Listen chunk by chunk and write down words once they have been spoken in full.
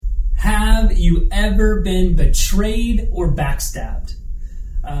you ever been betrayed or backstabbed?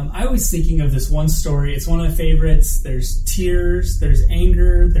 I was thinking of this one story. It's one of my favorites. There's tears, there's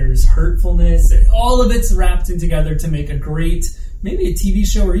anger, there's hurtfulness. All of it's wrapped in together to make a great, maybe a TV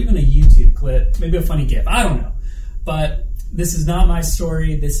show or even a YouTube clip, maybe a funny GIF. I don't know. But this is not my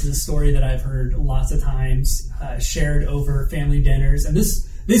story. This is a story that I've heard lots of times, shared over family dinners. And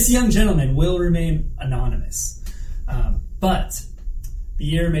this young gentleman will remain anonymous. But the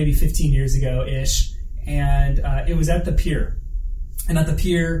year maybe 15 years ago-ish, and it was at the pier. And at the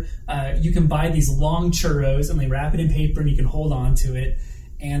pier, you can buy these long churros, and they wrap it in paper, and you can hold on to it.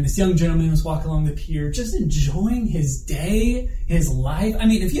 And this young gentleman was walking along the pier, just enjoying his day, his life. I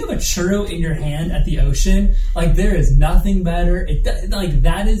mean, if you have a churro in your hand at the ocean, like, there is nothing better.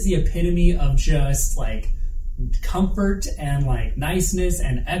 That is the epitome of just, like, comfort and, like, niceness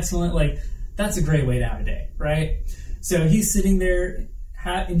and excellent. Like, that's a great way to have a day, right? So he's sitting there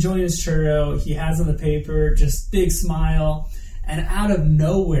enjoying his churro. He has on the paper, just big smile. And out of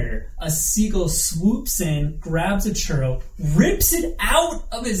nowhere, a seagull swoops in, grabs a churro, rips it out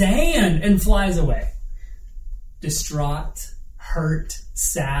of his hand, and flies away. Distraught, hurt,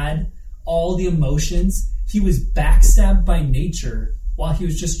 sad, all the emotions. He was backstabbed by nature while he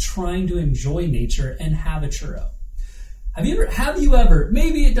was just trying to enjoy nature and have a churro. Have you ever,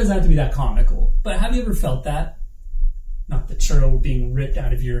 maybe it doesn't have to be that comical, but have you ever felt that? Not the churro being ripped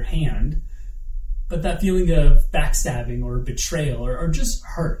out of your hand, but that feeling of backstabbing or betrayal or just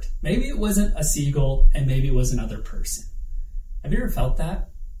hurt. Maybe it wasn't a seagull and maybe it was another person. Have you ever felt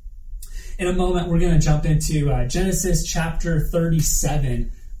that? In a moment, we're going to jump into Genesis chapter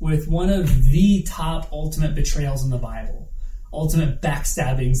 37 with one of the top ultimate betrayals in the Bible. Ultimate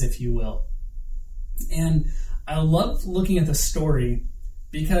backstabbings, if you will. And I love looking at the story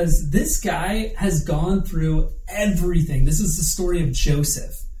because this guy has gone through everything. This is the story of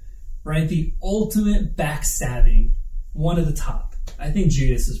Joseph. Right, the ultimate backstabbing, one of the top. I think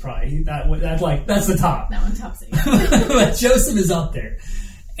Judas is probably that's the top. That one tops it. But Joseph is up there,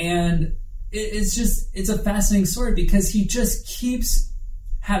 and it's a fascinating story because he just keeps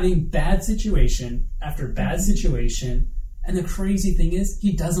having bad situation after bad situation, and the crazy thing is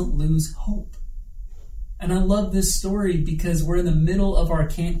he doesn't lose hope. And I love this story because we're in the middle of our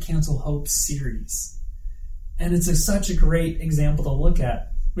Can't Cancel Hope series, and it's such a great example to look at.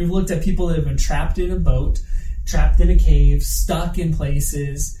 We've looked at people that have been trapped in a boat, trapped in a cave, stuck in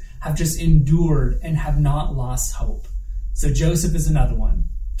places, have just endured and have not lost hope. So Joseph is another one.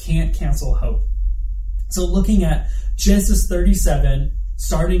 Can't cancel hope. So looking at Genesis 37,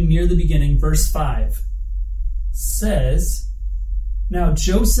 starting near the beginning, verse 5, says, "Now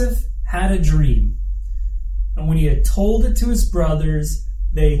Joseph had a dream, and when he had told it to his brothers,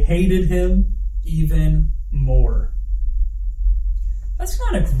 they hated him even more." That's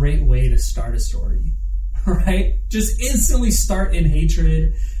not a great way to start a story, right? Just instantly start in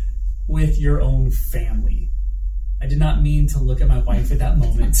hatred with your own family. I did not mean to look at my wife at that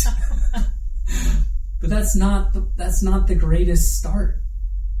moment. But that's not the greatest start,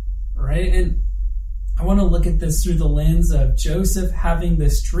 right? And I want to look at this through the lens of Joseph having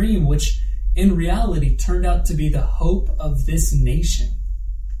this dream, which in reality turned out to be the hope of this nation.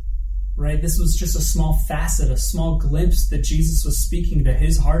 Right? This was just a small facet, a small glimpse that Jesus was speaking to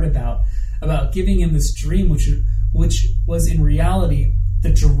his heart about giving him this dream, which was in reality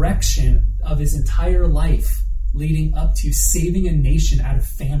the direction of his entire life leading up to saving a nation out of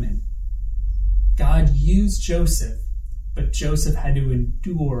famine. God used Joseph, but Joseph had to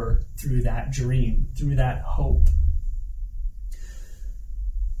endure through that dream, through that hope.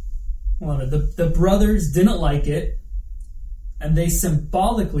 Well, the brothers didn't like it, and they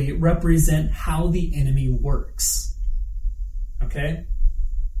symbolically represent how the enemy works. Okay?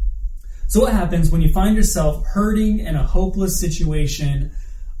 So what happens when you find yourself hurting in a hopeless situation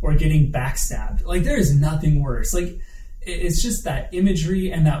or getting backstabbed? Like, there is nothing worse. Like, it's just that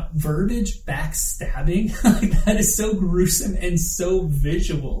imagery and that verbiage, backstabbing, like, that is so gruesome and so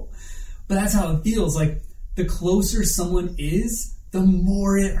visual. But that's how it feels. Like, the closer someone is, the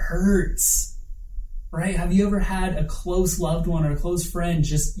more it hurts. Right? Have you ever had a close loved one or a close friend,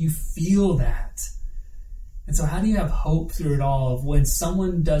 just you feel that? And so how do you have hope through it all of when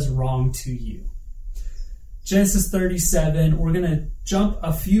someone does wrong to you? Genesis 37, we're going to jump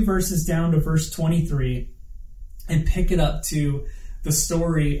a few verses down to verse 23 and pick it up to the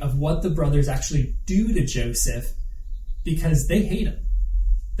story of what the brothers actually do to Joseph because they hate him.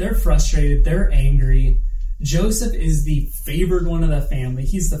 They're frustrated. They're angry. Joseph is the favored one of the family.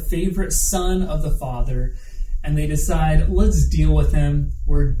 He's the favorite son of the father. And they decide, let's deal with him.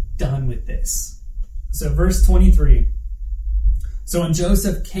 We're done with this. So verse 23. So when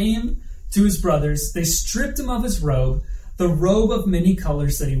Joseph came to his brothers, they stripped him of his robe, the robe of many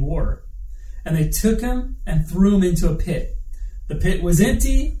colors that he wore. And they took him and threw him into a pit. The pit was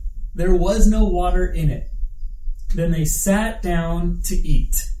empty, there was no water in it. Then they sat down to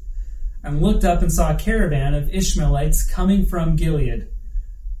eat, and looked up and saw a caravan of Ishmaelites coming from Gilead,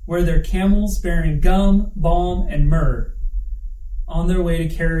 where their camels bearing gum, balm, and myrrh, on their way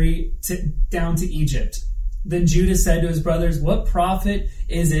to carry down to Egypt. Then Judah said to his brothers, "What profit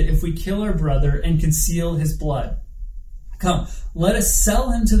is it if we kill our brother and conceal his blood? Come, let us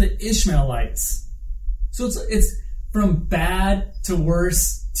sell him to the Ishmaelites." So it's from bad to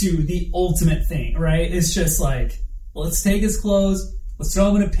worse to the ultimate thing, right? It's just like, let's take his clothes, let's throw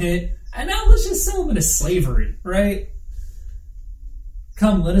him in a pit, and now let's just sell him into slavery, right?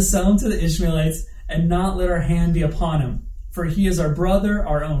 Come, let us sell him to the Ishmaelites and not let our hand be upon him. For he is our brother,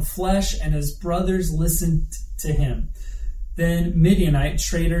 our own flesh, and his brothers listened to him. Then Midianite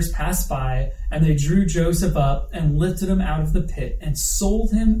traders passed by, and they drew Joseph up and lifted him out of the pit and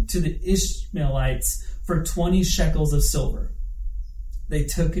sold him to the Ishmaelites for 20 shekels of silver. They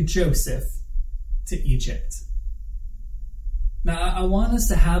took Joseph to Egypt. Now, I want us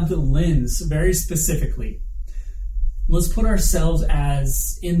to have the lens very specifically. Let's put ourselves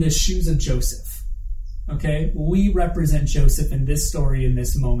as in the shoes of Joseph. Okay, we represent Joseph in this story, in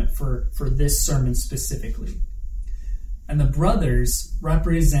this moment, for this sermon specifically. And the brothers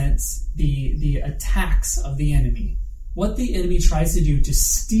represents the attacks of the enemy. What the enemy tries to do to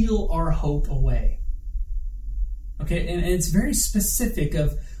steal our hope away. Okay, and it's very specific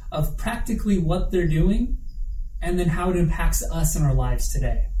of practically what they're doing and then how it impacts us in our lives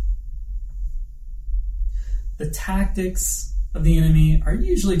today. The tactics of the enemy are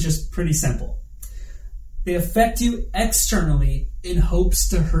usually just pretty simple. They affect you externally in hopes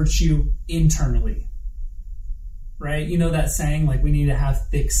to hurt you internally. Right? You know that saying, like, we need to have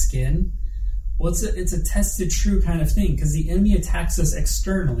thick skin? Well, it's a tested true kind of thing, because the enemy attacks us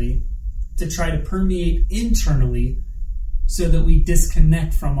externally to try to permeate internally so that we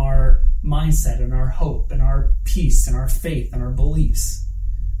disconnect from our mindset and our hope and our peace and our faith and our beliefs.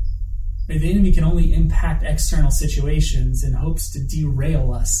 The enemy can only impact external situations in hopes to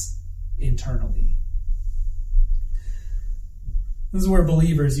derail us internally. This is where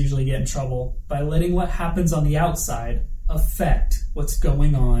believers usually get in trouble, by letting what happens on the outside affect what's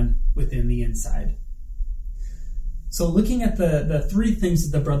going on within the inside. So looking at the three things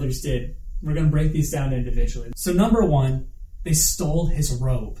that the brothers did, we're going to break these down individually. So number one, they stole his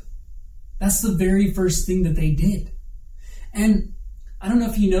robe. That's the very first thing that they did. And I don't know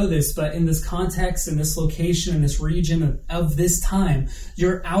if you know this, but in this context, in this location, in this region of this time,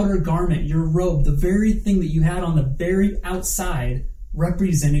 your outer garment, your robe, the very thing that you had on the very outside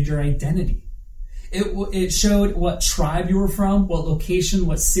represented your identity. It showed what tribe you were from, what location,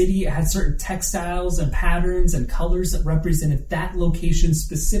 what city. It had certain textiles and patterns and colors that represented that location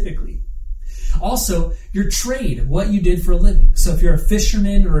specifically. Also, your trade, what you did for a living. So if you're a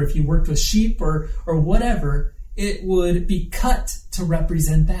fisherman or if you worked with sheep or whatever, it would be cut to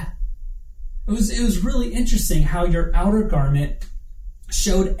represent that. It was really interesting how your outer garment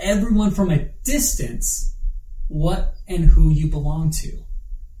showed everyone from a distance what and who you belong to.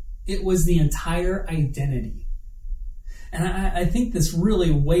 It was the entire identity. And I think this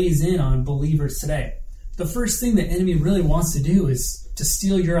really weighs in on believers today. The first thing the enemy really wants to do is to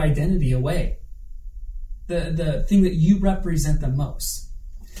steal your identity away. The thing that you represent the most.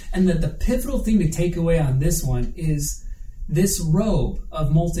 And the pivotal thing to take away on this one is this robe of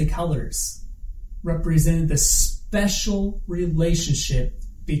multicolors represented the special relationship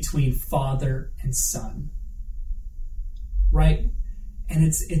between father and son. Right? And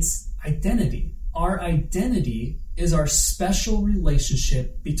it's identity. Our identity is our special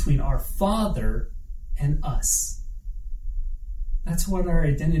relationship between our Father and us. That's what our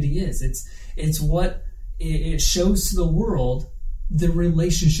identity is. It's what it shows to the world, the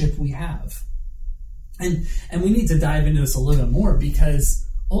relationship we have. And we need to dive into this a little bit more, because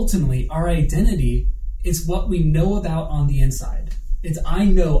ultimately our identity is what we know about on the inside. It's, I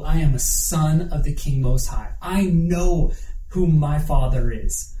know I am a son of the King Most High. I know who my Father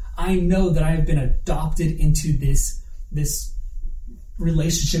is. I know that I have been adopted into this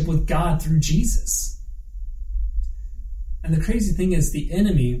relationship with God through Jesus. And the crazy thing is, the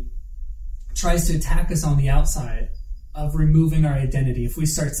enemy tries to attack us on the outside of removing our identity. If we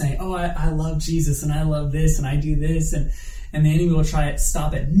start saying, oh, I love Jesus and I love this and I do this, and the enemy will try to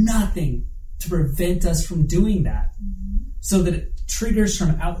stop at nothing to prevent us from doing that, so that it triggers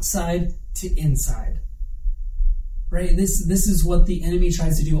from outside to inside. Right? This is what the enemy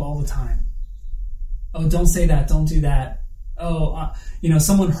tries to do all the time. Oh, don't say that. Don't do that.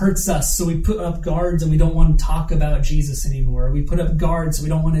 Someone hurts us, so we put up guards and we don't want to talk about Jesus anymore. We put up guards, so we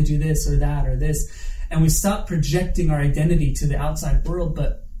don't want to do this or that or this. And we stop projecting our identity to the outside world,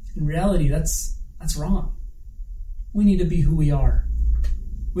 but in reality, that's wrong. We need to be who we are.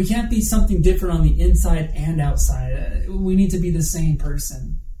 We can't be something different on the inside and outside. We need to be the same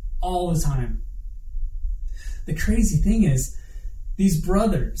person all the time. The crazy thing is, these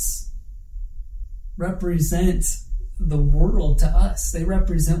brothers represent the world to us. They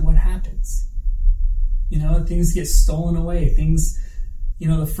represent what happens. Things get stolen away. Things,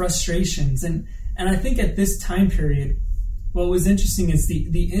 the frustrations. And I think at this time period, what was interesting is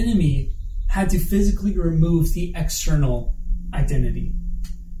the enemy had to physically remove the external identity.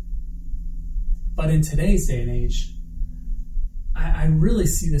 But in today's day and age, I really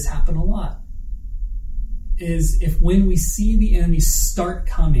see this happen a lot. Is if when we see the enemy start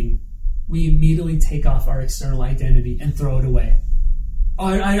coming, we immediately take off our external identity and throw it away. Oh,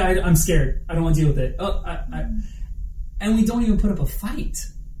 I'm scared. I don't want to deal with it. And we don't even put up a fight.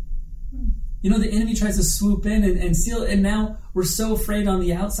 The enemy tries to swoop in and steal it, and now we're so afraid on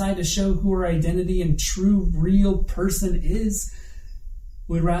the outside to show who our identity and true, real person is.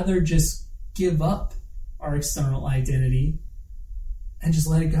 We'd rather just give up our external identity and just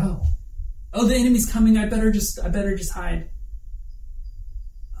let it go. Oh, the enemy's coming. I better just hide.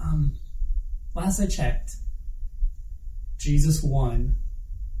 Last I checked, Jesus won.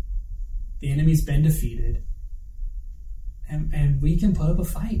 The enemy's been defeated, and we can put up a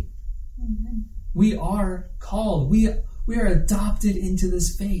fight. Amen. We are called. We are adopted into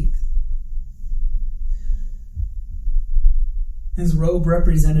this faith. His robe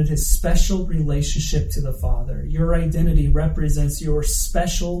represented his special relationship to the Father. Your identity represents your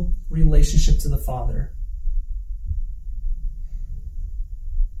special relationship to the Father.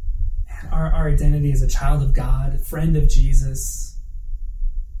 Our identity is a child of God, a friend of Jesus.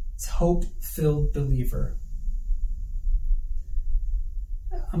 It's a hope-filled believer.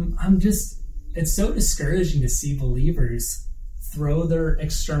 It's so discouraging to see believers throw their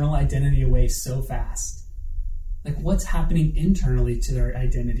external identity away so fast. Like, what's happening internally to their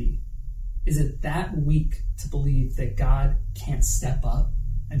identity? Is it that weak to believe that God can't step up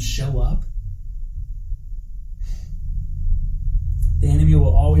and show up? The enemy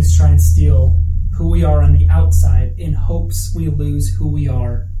will always try and steal who we are on the outside in hopes we lose who we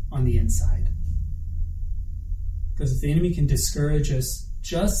are on the inside. Because if the enemy can discourage us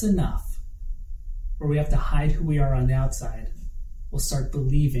just enough where we have to hide who we are on the outside, we'll start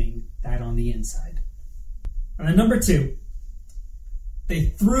believing that on the inside. And then number 2, they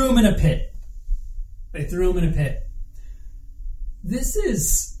threw him in a pit. This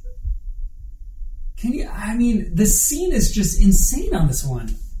is... the scene is just insane on this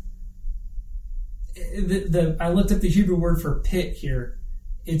one. I looked up the Hebrew word for pit here.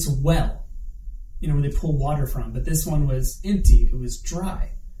 It's well, where they pull water from. But this one was empty. It was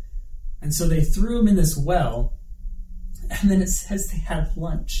dry. And so they threw him in this well, and then it says they had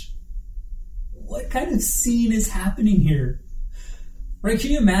lunch. What kind of scene is happening here? Right?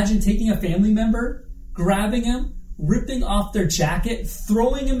 Can you imagine taking a family member, grabbing him, ripping off their jacket,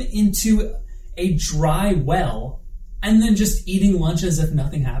 throwing him into a dry well, and then just eating lunch as if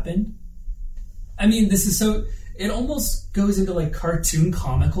nothing happened? This is so... It almost goes into like cartoon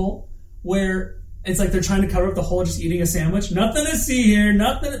comical, where it's like they're trying to cover up the hole just eating a sandwich. Nothing to see here.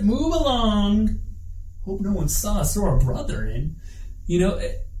 Nothing. Move along. Hope no one saw us throw our brother in.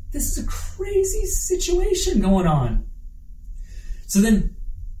 This is a crazy situation going on. So then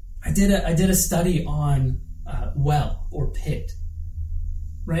I did a study on well or pit,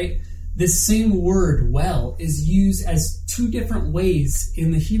 right? This same word well is used as 2 different ways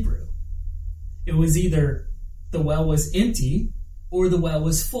in the Hebrew. It was either the well was empty or the well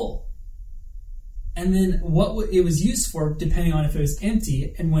was full. And then what it was used for, depending on if it was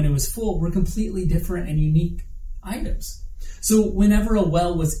empty and when it was full, were completely different and unique items. So whenever a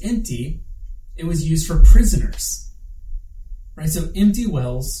well was empty, it was used for prisoners. Right? So empty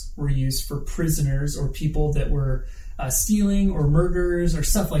wells were used for prisoners or people that were stealing or murderers or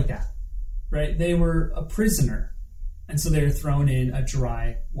stuff like that. Right? They were a prisoner, and so they were thrown in a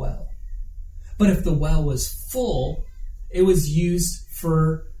dry well. But if the well was full, it was used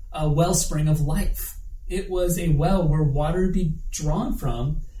for a wellspring of life. It was a well where water would be drawn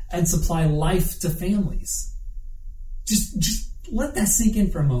from and supply life to families. Just let that sink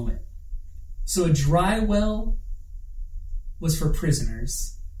in for a moment. So a dry well was for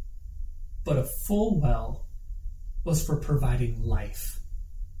prisoners, but a full well was for providing life.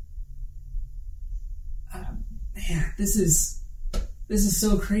 This is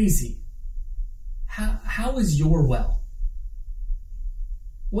so crazy. How is your well?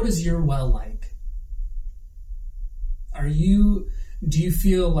 What is your well like? Do you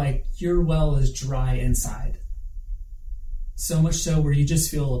feel like your well is dry inside? So much so where you just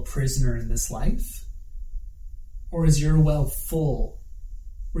feel a prisoner in this life? Or is your well full,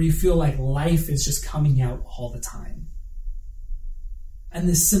 where you feel like life is just coming out all the time? And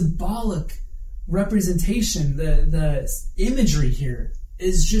the symbolic representation, the imagery here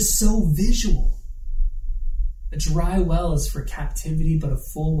is just so visual. A dry well is for captivity, but a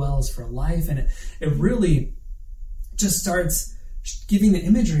full well is for life. And it really just starts giving the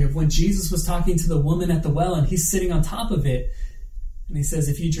imagery of when Jesus was talking to the woman at the well and he's sitting on top of it. And he says,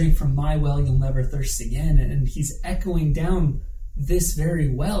 if you drink from my well, you'll never thirst again. And he's echoing down this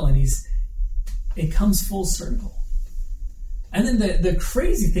very well, and it comes full circle. And then the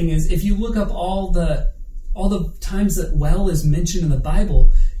crazy thing is, if you look up all the times that well is mentioned in the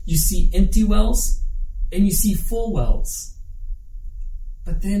Bible, you see empty wells and you see full wells.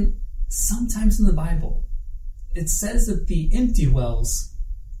 But then sometimes in the Bible, it says that the empty wells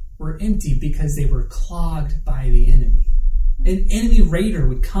were empty because they were clogged by the enemy. An enemy raider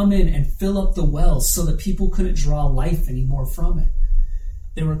would come in and fill up the wells so that people couldn't draw life anymore from it.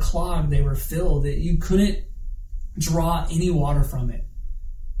 They were clogged, they were filled, you couldn't draw any water from it.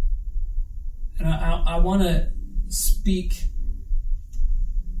 And I want to speak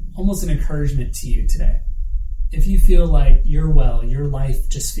almost an encouragement to you today. If you feel like your well, your life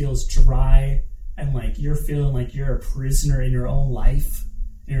just feels dry, and like you're feeling like you're a prisoner in your own life,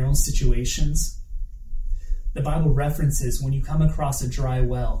 in your own situations, the Bible references when you come across a dry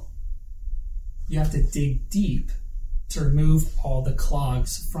well, you have to dig deep to remove all the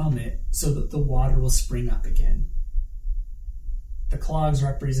clogs from it so that the water will spring up again. The clogs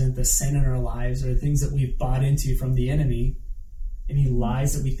represent the sin in our lives, or the things that we've bought into from the enemy, any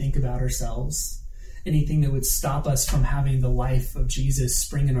lies that we think about ourselves, anything that would stop us from having the life of Jesus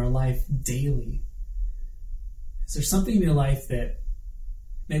spring in our life daily. Is there something in your life that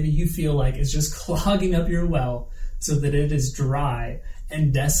maybe you feel like is just clogging up your well so that it is dry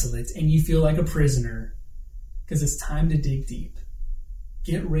and desolate and you feel like a prisoner? Because it's time to dig deep.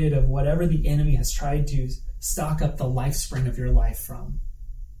 Get rid of whatever the enemy has tried to stock up the life spring of your life from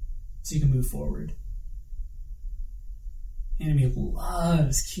so you can move forward. The enemy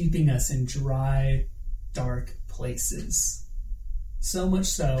loves keeping us in dry, dark places. So much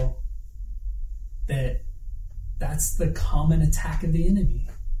so that that's the common attack of the enemy.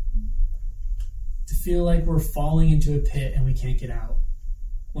 To feel like we're falling into a pit and we can't get out.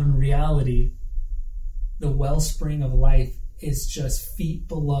 When in reality, the wellspring of life is just feet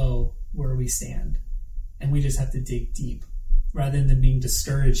below where we stand. And we just have to dig deep rather than being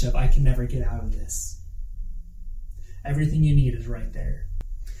discouraged of, I can never get out of this. Everything you need is right there.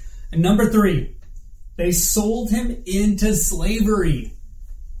 And number 3, they sold him into slavery.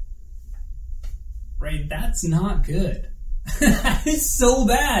 Right? That's not good. That is so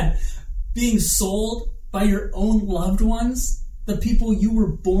bad. Being sold by your own loved ones, the people you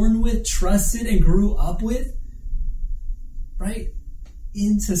were born with, trusted, and grew up with, right?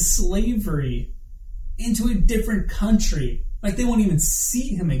 Into slavery, into a different country. Like they won't even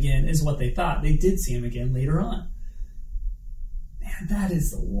see him again, is what they thought. They did see him again later on. Man, that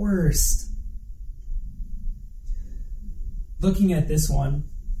is the worst. Looking at this one,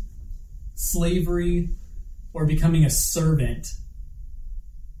 slavery or becoming a servant,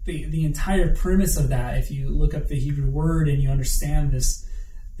 the entire premise of that, if you look up the Hebrew word and you understand this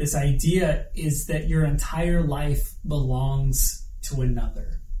idea, is that your entire life belongs to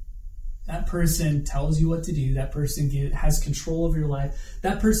another. That person tells you what to do. That person has control of your life.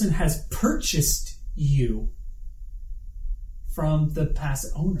 That person has purchased you from the past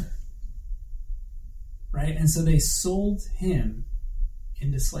owner. Right? And so they sold him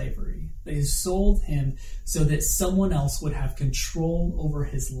into slavery. They sold him so that someone else would have control over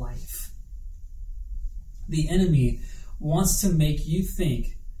his life. The enemy wants to make you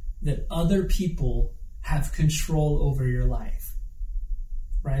think that other people have control over your life.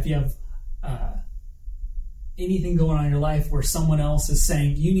 Right? If you have anything going on in your life where someone else is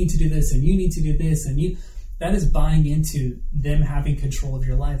saying, you need to do this and you need to do this, and that is buying into them having control of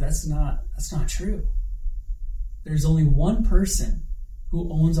your life. That's not true. There's only one person who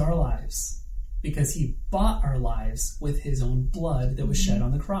owns our lives because he bought our lives with his own blood that was shed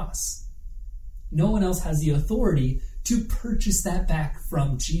on the cross. No one else has the authority to purchase that back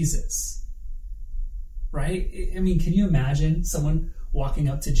from Jesus. Right? I mean, can you imagine someone walking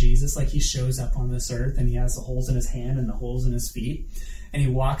up to Jesus like he shows up on this earth and he has the holes in his hand and the holes in his feet, and he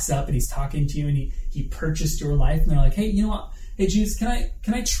walks up and he's talking to you and he purchased your life, and they're like, hey, you know what? Hey, Jesus,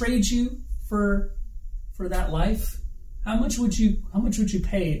 can I trade you for that life? How much would you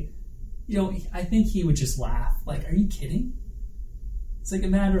pay? I think he would just laugh. Like, are you kidding? It's like, a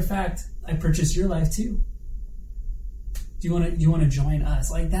matter of fact, I purchased your life too. Do you want to join us?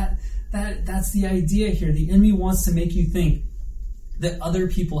 Like that's the idea here. The enemy wants to make you think that other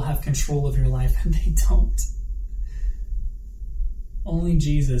people have control of your life, and they don't. Only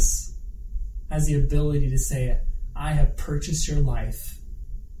Jesus has the ability to say, I have purchased your life.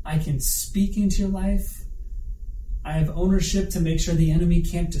 I can speak into your life. I have ownership to make sure the enemy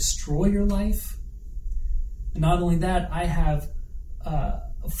can't destroy your life. And not only that, I have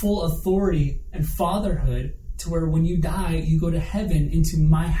full authority and fatherhood to where when you die, you go to heaven into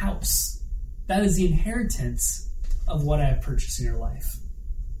my house. That is the inheritance of what I have purchased in your life.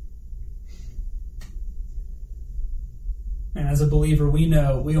 And as a believer, we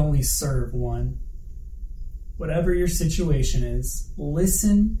know we only serve one. Whatever your situation is,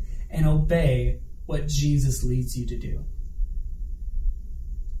 listen and obey what Jesus leads you to do.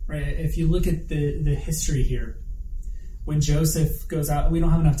 Right? If you look at the history here, when Joseph goes out, we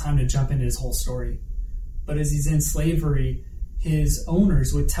don't have enough time to jump into his whole story, but as he's in slavery, his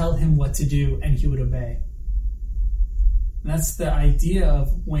owners would tell him what to do and he would obey. And that's the idea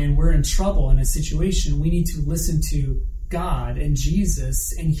of when we're in trouble in a situation, we need to listen to God and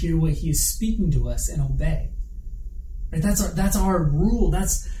Jesus and hear what he is speaking to us and obey. Right? That's our rule.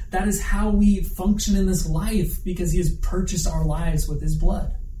 That is how we function in this life, because he has purchased our lives with his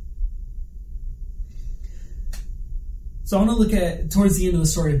blood. So I want to look at towards the end of the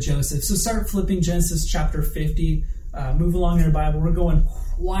story of Joseph. So start flipping Genesis chapter 50. Move along in your Bible. We're going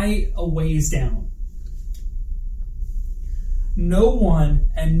quite a ways down. No one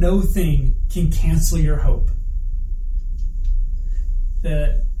and no thing can cancel your hope.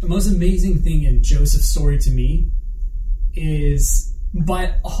 The most amazing thing in Joseph's story to me is,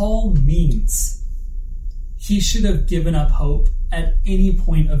 by all means, he should have given up hope at any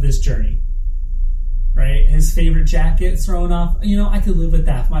point of this journey. Right? His favorite jacket thrown off. I could live with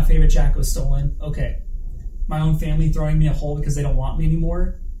that. If my favorite jacket was stolen, okay. My own family throwing me a hole because they don't want me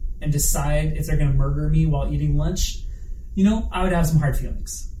anymore and decide if they're going to murder me while eating lunch, I would have some hard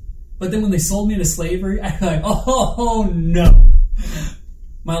feelings. But then when they sold me into slavery, I'd be like, oh no,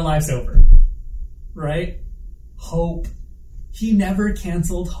 my life's over. Right? Hope. He never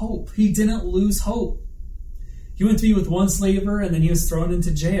canceled hope. He didn't lose hope. He went to be with one slaver, and then he was thrown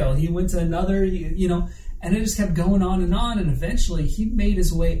into jail. He went to another, and it just kept going on, and eventually he made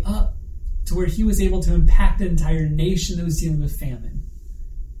his way up to where he was able to impact an entire nation that was dealing with famine.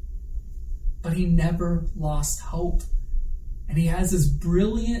 But he never lost hope. And he has this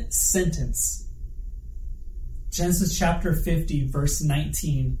brilliant sentence. Genesis chapter 50, verse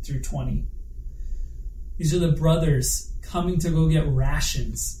 19 through 20. These are the brothers coming to go get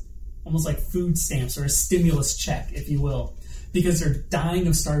rations, almost like food stamps or a stimulus check, if you will, because they're dying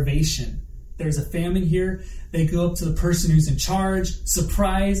of starvation. There's a famine here. They go up to the person who's in charge.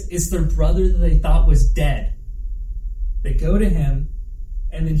 Surprise, it's their brother that they thought was dead. They go to him,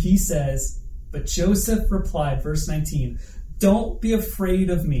 and then he says, but Joseph replied, verse 19, don't be afraid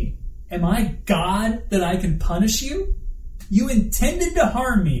of me. Am I God that I can punish you? You intended to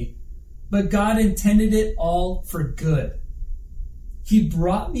harm me, but God intended it all for good. He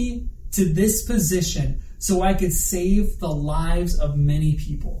brought me to this position so I could save the lives of many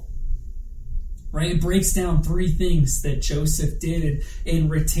people. Right? It breaks down three things that Joseph did in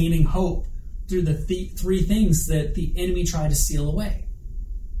retaining hope through the three things that the enemy tried to steal away.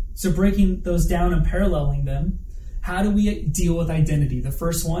 So breaking those down and paralleling them, how do we deal with identity? The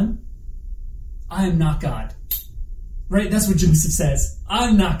first one, I am not God. Right? That's what Joseph says.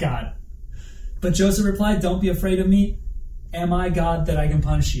 I'm not God. But Joseph replied, don't be afraid of me. Am I God that I can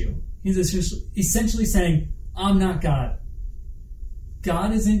punish you? He's essentially saying, I'm not God.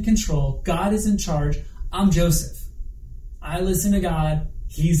 God is in control. God is in charge. I'm Joseph. I listen to God.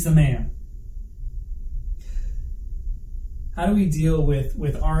 He's the man. How do we deal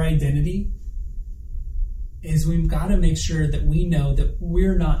with our identity? Is we've got to make sure that we know that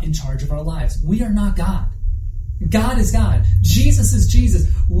we're not in charge of our lives. We are not God. God is God. Jesus is Jesus.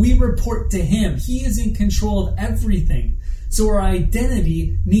 We report to him. He is in control of everything. So our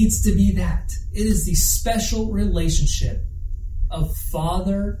identity needs to be that. It is the special relationship of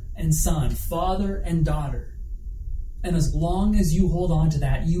father and son, father and daughter. And as long as you hold on to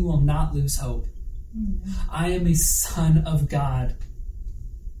that, you will not lose hope. I am a son of God,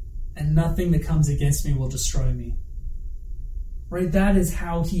 and nothing that comes against me will destroy me. Right? That is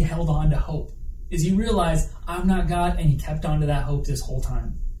how he held on to hope. Is he realized, I'm not God, and he kept on to that hope this whole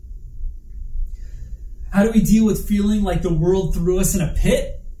time. How do we deal with feeling like the world threw us in a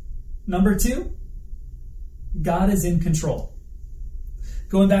pit? Number two, God is in control.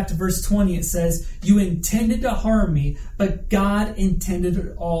 Going back to verse 20, it says, you intended to harm me, but God intended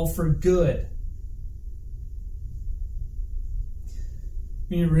it all for good.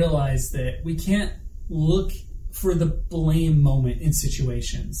 We realize that we can't look for the blame moment in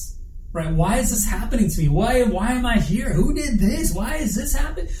situations. Right? Why is this happening to me? Why am I here? Who did this? Why is this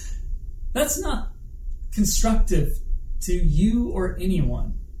happening? That's not constructive to you or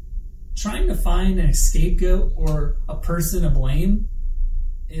anyone. Trying to find a scapegoat or a person to blame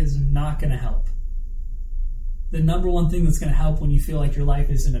is not going to help. The number one thing that's going to help when you feel like your life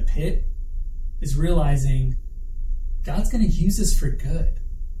is in a pit is realizing God's going to use this for good.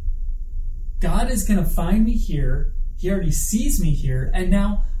 God is going to find me here. He already sees me here. And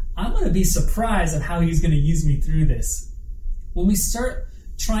now I'm going to be surprised at how he's going to use me through this. When we start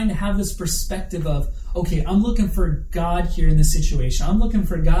trying to have this perspective of, okay, I'm looking for God here in this situation. I'm looking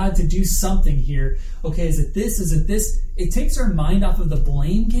for God to do something here. Okay, is it this? Is it this? It takes our mind off of the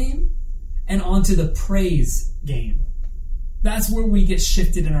blame game and onto the praise game. That's where we get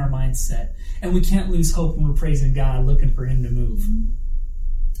shifted in our mindset. And we can't lose hope when we're praising God, looking for him to move.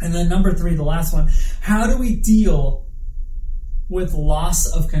 And then number 3, the last one, how do we deal with loss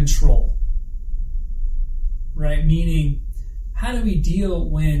of control? Right? Meaning, how do we deal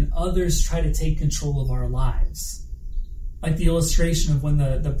when others try to take control of our lives? Like the illustration of when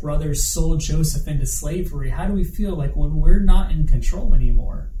the brothers sold Joseph into slavery. How do we feel like when we're not in control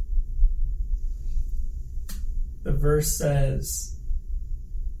anymore? The verse says,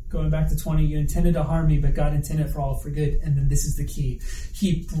 going back to 20, you intended to harm me, but God intended for all for good. And then this is the key.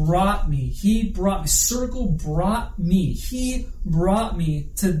 He brought me, circle brought me. He brought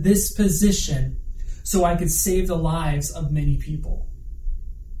me to this position so I could save the lives of many people.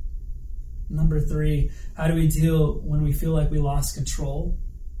 Number 3, how do we deal when we feel like we lost control?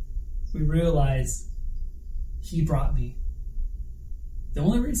 We realize he brought me. The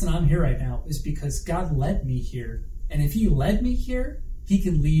only reason I'm here right now is because God led me here. And if he led me here, he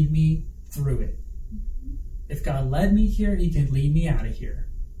can lead me through it. If God led me here, he can lead me out of here.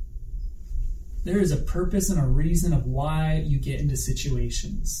 There is a purpose and a reason of why you get into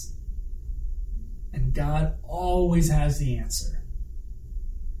situations. And God always has the answer.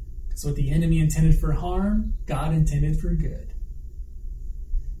 Because what the enemy intended for harm, God intended for good.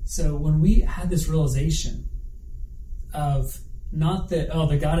 So when we had this realization of not that,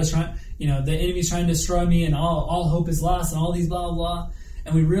 the God is trying, the enemy's trying to destroy me and all hope is lost and all these blah, blah, blah.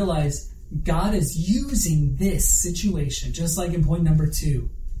 And we realize God is using this situation, just like in point number 2.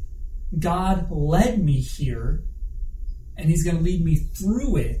 God led me here and he's going to lead me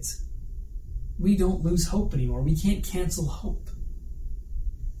through it. We don't lose hope anymore. We can't cancel hope.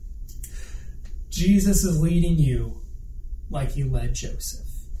 Jesus is leading you like he led Joseph.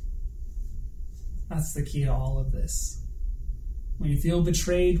 That's the key to all of this. When you feel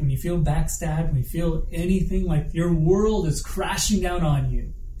betrayed, when you feel backstabbed, when you feel anything like your world is crashing down on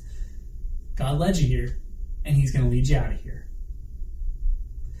you, God led you here, and he's going to lead you out of here.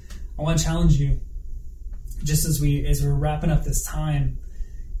 I want to challenge you, just as we're wrapping up this time,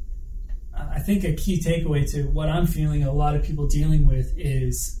 I think a key takeaway to what I'm feeling a lot of people dealing with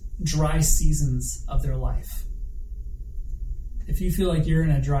is dry seasons of their life. If you feel like you're in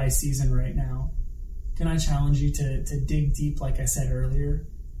a dry season right now, can I challenge you to dig deep, like I said earlier?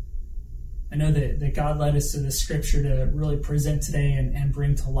 I know that God led us to this scripture to really present today and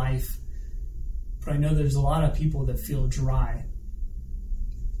bring to life. But I know there's a lot of people that feel dry.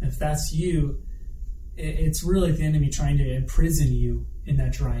 And if that's you, it's really the enemy trying to imprison you in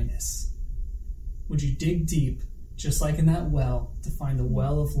that dryness. Would you dig deep, just like in that well, to find the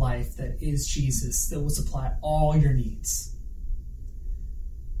well of life that is Jesus, that will supply all your needs?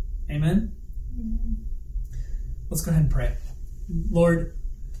 Amen? Mm-hmm. Let's go ahead and pray. Lord,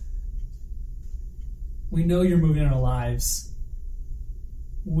 we know you're moving in our lives.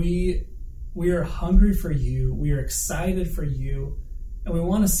 We are hungry for you. We are excited for you. And we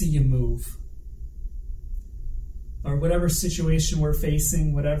want to see you move. Or whatever situation we're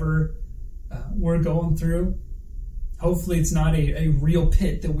facing, whatever we're going through, hopefully it's not a real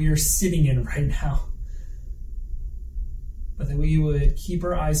pit that we are sitting in right now. But that we would keep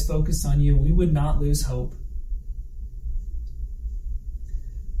our eyes focused on you. We would not lose hope.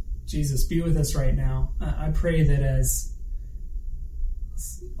 Jesus, be with us right now. I pray that as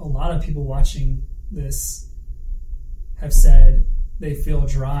a lot of people watching this have said they feel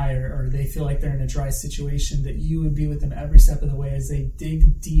dry or they feel like they're in a dry situation, that you would be with them every step of the way as they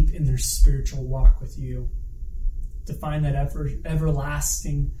dig deep in their spiritual walk with you to find that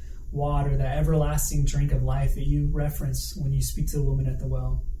everlasting water, that everlasting drink of life that you reference when you speak to the woman at the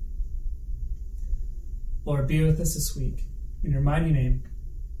well. Lord, be with us this week. In your mighty name,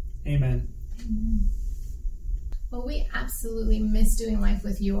 amen. Well, we absolutely miss doing life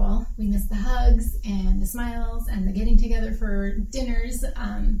with you all. We miss the hugs and the smiles and the getting together for dinners.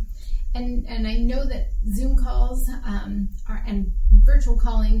 And I know that Zoom calls and virtual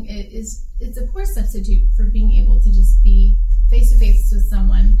calling it's a poor substitute for being able to just be face-to-face with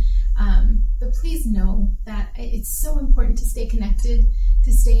someone. But please know that it's so important to stay connected,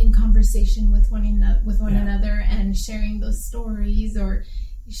 to stay in conversation with one another and sharing those stories or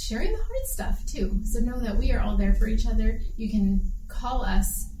sharing the hard stuff too. So know that we are all there for each other. You can call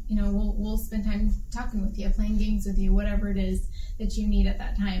us. We'll spend time talking with you, playing games with you, whatever it is that you need at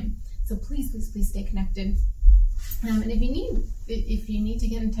that time. So please stay connected. And if you need to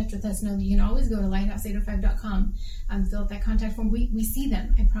get in touch with us, know that you can always go to lighthouse805.com, fill out that contact form. We see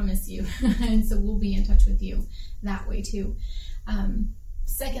them, I promise you. And so we'll be in touch with you that way too.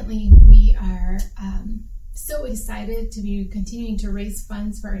 Secondly, we are so excited to be continuing to raise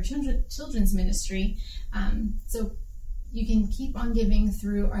funds for our children's ministry. So you can keep on giving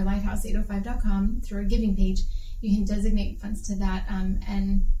through our lighthouse805.com, through our giving page. You can designate funds to that,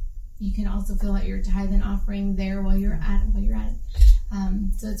 and you can also fill out your tithe and offering there while you're at it.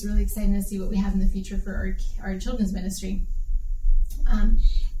 So it's really exciting to see what we have in the future for our children's ministry. And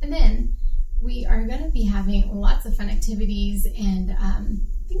then we are going to be having lots of fun activities and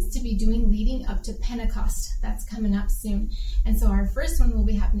things to be doing leading up to Pentecost. That's coming up soon. And so our first one will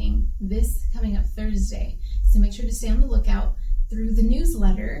be happening this coming up Thursday. So make sure to stay on the lookout through the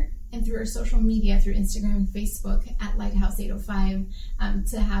newsletter and through our social media, through Instagram and Facebook at Lighthouse 805,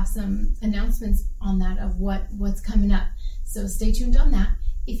 to have some announcements on that of what's coming up. So stay tuned on that.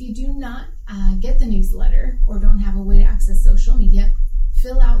 If you do not get the newsletter or don't have a way to access social media,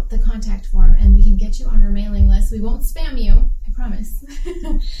 fill out the contact form and we can get you on our mailing list. We won't spam you, I promise.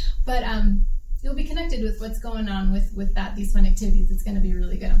 But you'll be connected with what's going on with these fun activities. It's going to be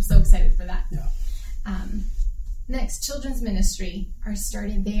really good. I'm so excited for that. Yeah. Next, children's ministry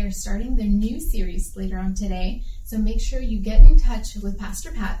they are starting their new series later on today. So make sure you get in touch with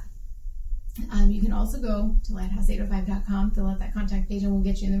Pastor Pat. You can also go to lighthouse805.com, fill out that contact page, and we'll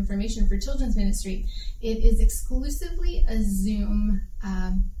get you the information for children's ministry. It is exclusively a Zoom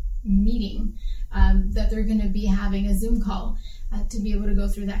meeting that they're going to be having, a Zoom call, to be able to go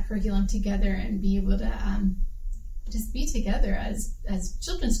through that curriculum together and be able to just be together as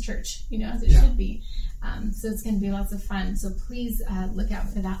children's church, as it should be. So it's going to be lots of fun. So please look out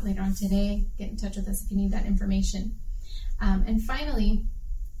for that later on today. Get in touch with us if you need that information. And finally,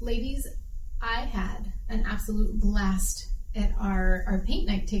 ladies, I had an absolute blast at our paint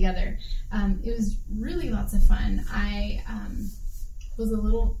night together. It was really lots of fun. I was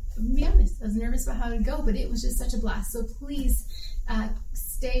to be honest, I was nervous about how it would go, but it was just such a blast. So please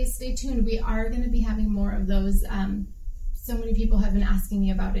stay tuned. We are going to be having more of those. So many people have been asking me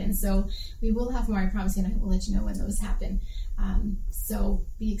about it, and so we will have more. I promise you, and I will let you know when those happen. So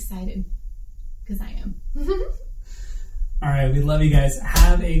be excited, because I am. All right, we love you guys.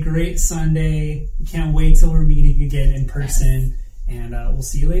 Have a great Sunday. Can't wait till we're meeting again in person, and we'll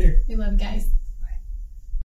see you later. We love you guys.